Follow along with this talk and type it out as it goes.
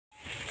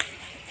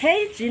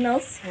Hey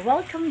Genos,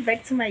 welcome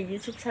back to my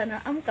YouTube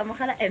channel. I'm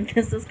Kamakhala and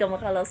this is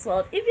Kamakhala's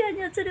World. If you are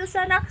new to this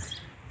channel,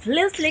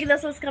 please click the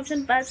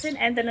subscription button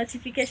and the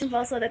notification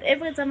bell so that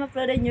every time I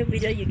upload a new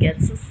video you get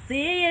to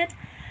see it.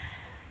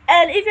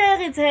 And if you are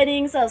a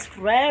returning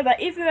subscriber,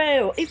 if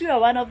you are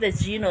one of the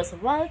Genos,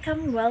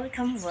 welcome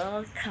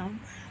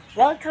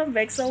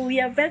back. So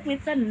we are back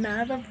with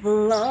another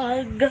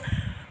vlog.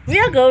 We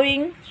are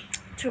going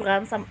to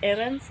run some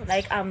errands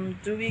like I'm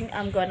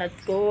gonna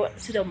go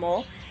to the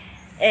mall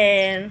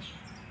and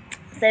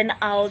send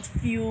out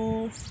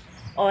few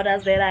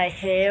orders that I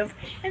have,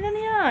 and then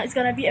yeah, it's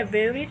gonna be a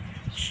very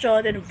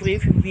short and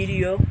brief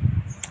video,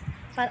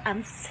 but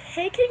I'm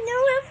taking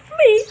you with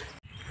me.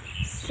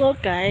 So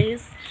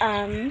guys,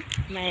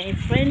 my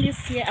friend is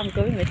here. I'm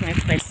going with my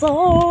friend,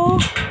 so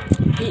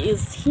he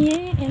is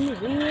here and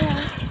we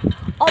are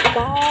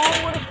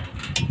about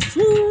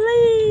to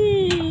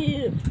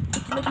leave.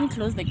 Let me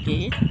close the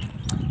gate.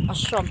 Oh,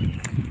 sure.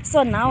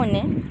 So now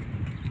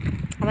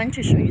I want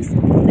to show you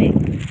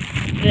something.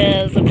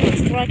 There's a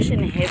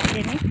construction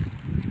happening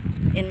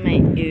in my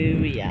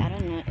area. I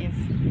don't know if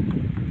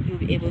you'll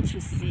be able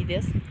to see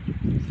this.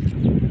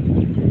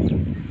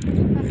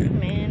 Oh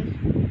man.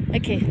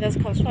 Okay, there's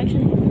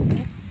construction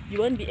happening. You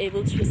won't be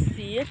able to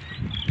see it.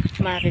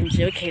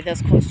 Marinji. Okay,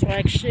 there's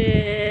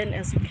construction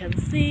as you can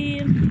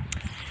see.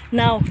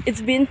 Now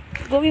it's been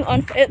going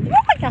on for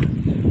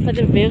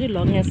the very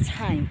longest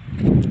time.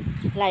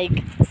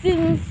 Like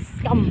since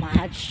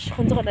March,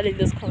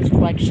 this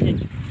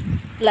construction.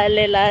 But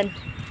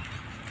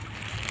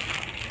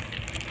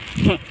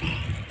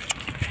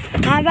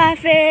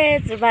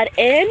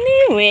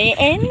anyway,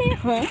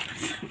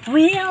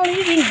 we are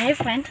leaving. Hey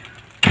friend.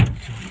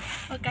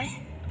 Okay.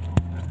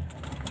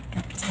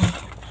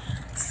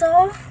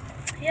 So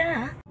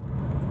yeah,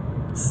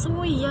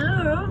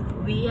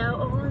 we are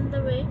on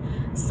the way.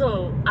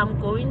 So I'm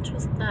going to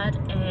start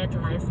at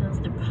license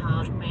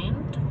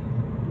department.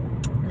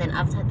 Then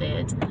after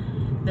that,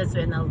 that's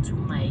when I'll do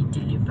my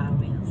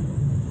deliveries.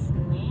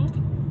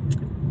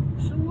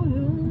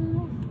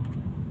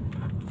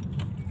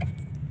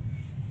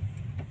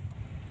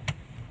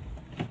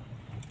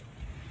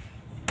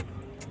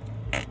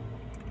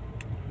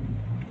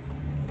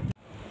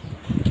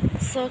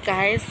 So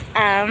guys,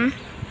 I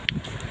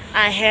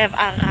have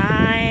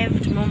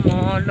arrived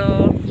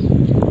Momolo.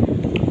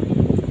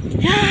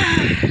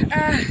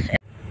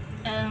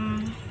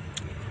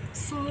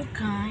 So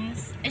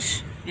guys,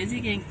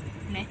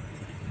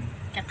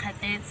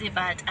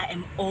 but I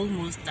am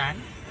almost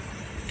done.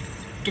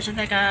 Then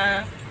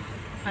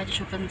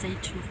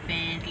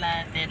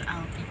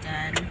I'll be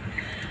done.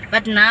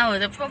 But now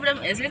the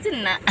problem is like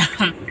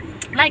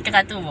I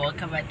got to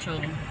walk about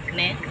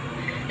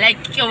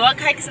like you walk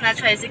hikes and I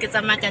try to get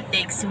some market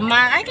takes.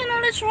 I can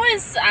only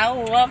choice.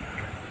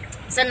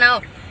 So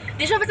now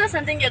the shop is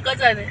something you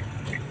got on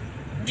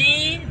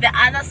the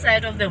other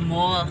side of the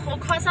mall. It's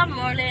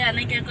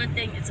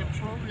a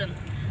problem.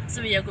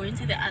 So we are going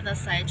to the other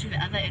side, to the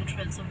other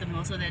entrance of the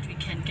mall, so that we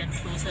can get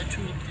closer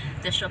to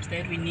the shops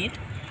that we need.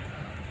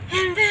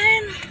 And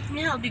then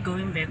yeah, I'll be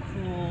going back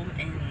home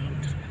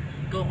and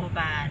go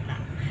robala.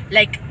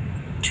 Like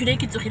today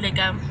kids like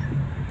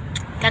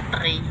kat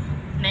 3,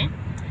 ne?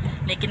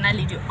 Like na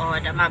le di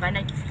order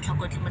mabana ke fitla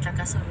go tlimotla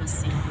ka sono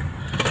seo.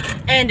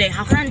 And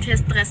ha gona ntwe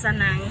stress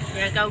nang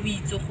ya ka o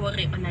itse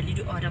gore ona le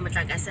di order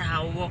motla ka se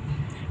hawo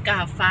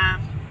ka fa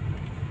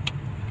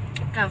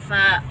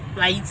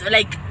wa itse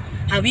like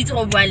ha we to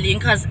bua leng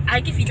cuz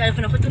a ke fitla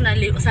go tona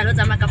le o sa lo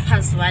tsama ka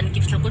pass 1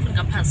 ke fitla go tona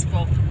ka pass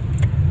 4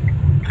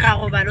 ga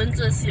go ba lo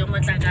ntse seo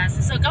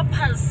motlakase. So ka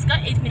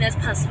 8 minutes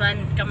past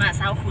 1 ka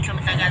masa go khutla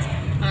motlakase.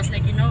 I was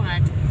like, you know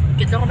what,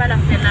 ke tlo go bala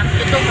fela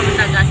ke tlo go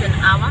motlakase an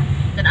hour,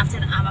 then after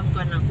an hour I'm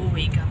gonna go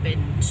wake up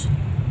and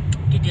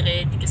get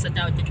sort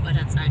out the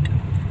order tsaka.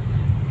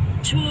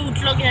 2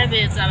 o'clock I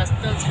was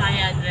still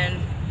tired,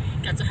 then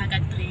got to haka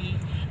 3.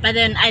 But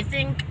then I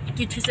think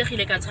ke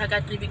thusegile ka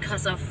tsaka 3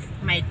 because of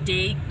my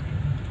day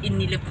in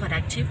really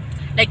productive.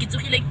 Like it's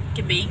really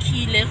ke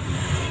bakile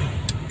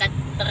ka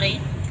 3.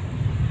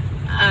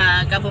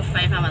 Couple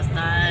 5 I was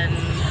done.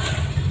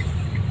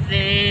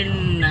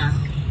 Then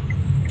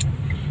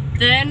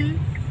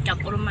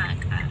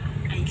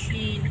I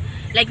clean.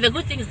 Like the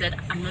good thing is that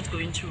I'm not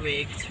going to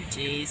work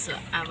today, so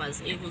I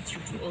was able to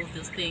do all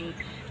this thing.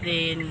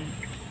 Then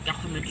like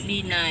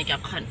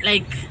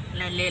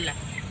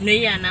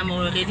I'm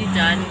already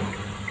done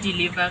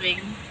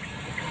delivering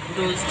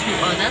those 2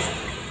 orders,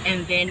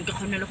 and then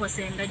send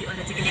the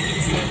order to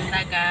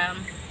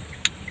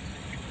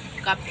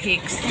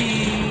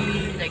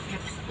Pixie, like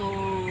Pep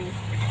Store.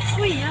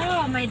 So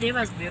yeah, my day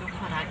was very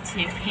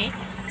productive. Hey,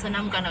 so now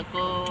I'm gonna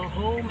go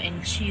home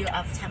and chill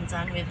after I'm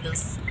done with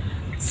this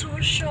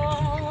 2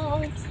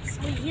 shops.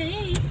 So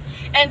yay!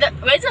 And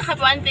wait, I have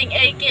one thing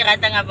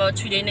about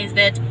today is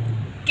that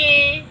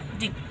the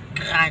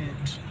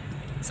grant.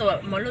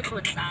 So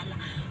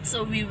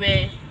we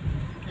were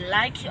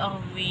lucky,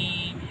 or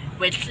we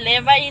were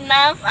clever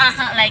enough.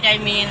 Like I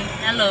mean,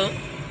 hello.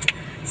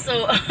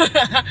 So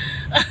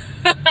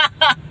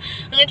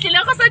Re tlile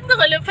go sa ntse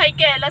go le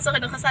phakela so re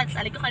go sa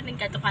tla le go neng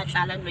ka tlo go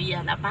tlala no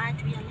yana but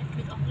we are left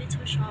with only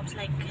 2 shops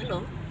like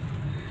hello.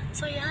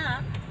 So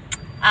yeah,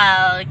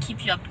 I'll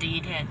keep you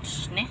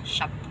updated ne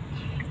shop.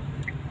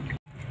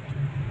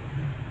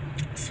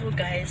 So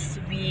guys,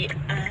 we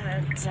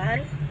are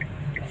done.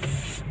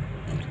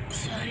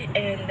 Sorry,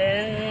 and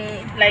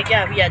then like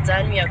yeah, we are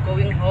done. We are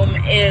going home.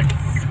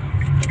 It's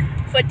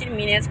 14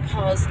 minutes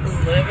past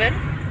 11.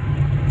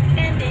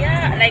 And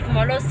yeah, like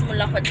molo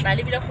simula go tla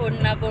le bile go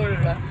nna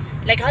bollo.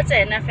 Like how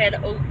tsena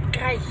fela o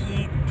ka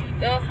heat.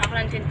 Oh, ha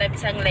gona ntse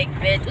tapisang like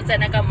that. O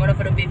tsena ka molo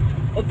for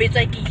o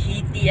betswa ke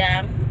heat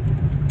ya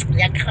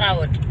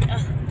crowd.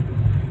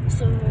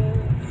 So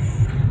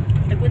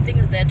the good thing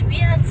is that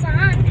we are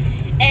done.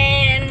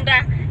 And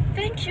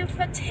thank you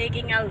for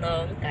tagging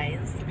along,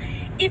 guys.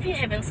 If you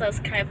haven't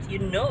subscribed, you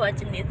know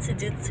what you need to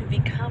do to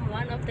become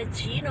one of the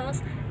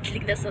Genos.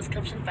 Click the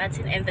subscription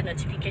button and the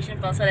notification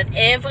bell so that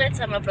every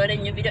time I upload a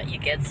new video, you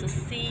get to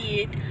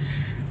see it.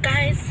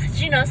 Guys,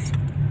 Genos,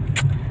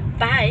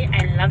 bye.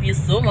 I love you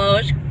so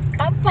much.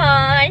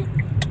 Bye-bye.